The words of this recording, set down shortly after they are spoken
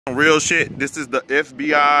Real shit. This is the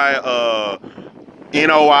FBI,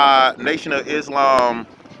 NOI, Nation of Islam,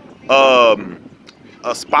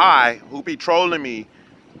 a spy who be trolling me.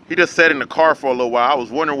 He just sat in the car for a little while. I was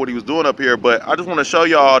wondering what he was doing up here, but I just want to show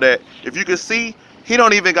y'all that if you can see, he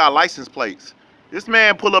don't even got license plates. This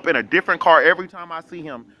man pull up in a different car every time I see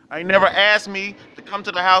him. I never asked me to come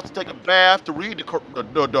to the house to take a bath, to read the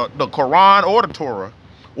Quran or the Torah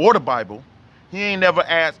or the Bible. He ain't never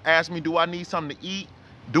asked me, do I need something to eat?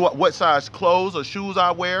 What size clothes or shoes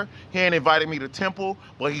I wear? He ain't invited me to temple,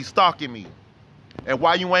 but he's stalking me. And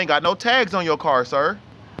why you ain't got no tags on your car, sir?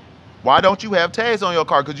 Why don't you have tags on your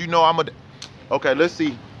car? Because you know I'm a... Okay, let's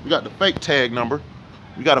see. We got the fake tag number.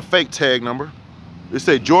 We got a fake tag number. It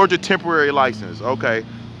said Georgia temporary license. Okay.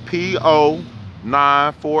 PO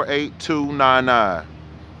 9482999.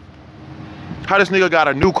 How this nigga got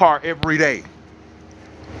a new car every day?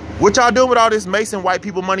 What y'all doing with all this Mason white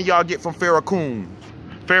people money y'all get from Farrakhan?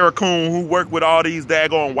 Farrakhan, who work with all these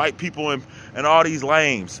daggone white people and all these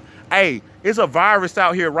lames. Hey, it's a virus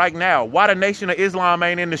out here right now. Why the Nation of Islam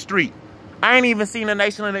ain't in the street? I ain't even seen the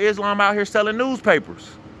Nation of Islam out here selling newspapers.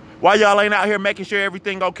 Why y'all ain't out here making sure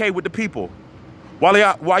everything okay with the people?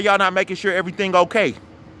 Why y'all not making sure everything okay?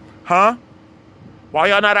 Huh? Why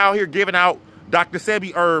y'all not out here giving out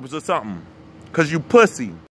Dr.Sebijr herbs or something? Cause you pussy.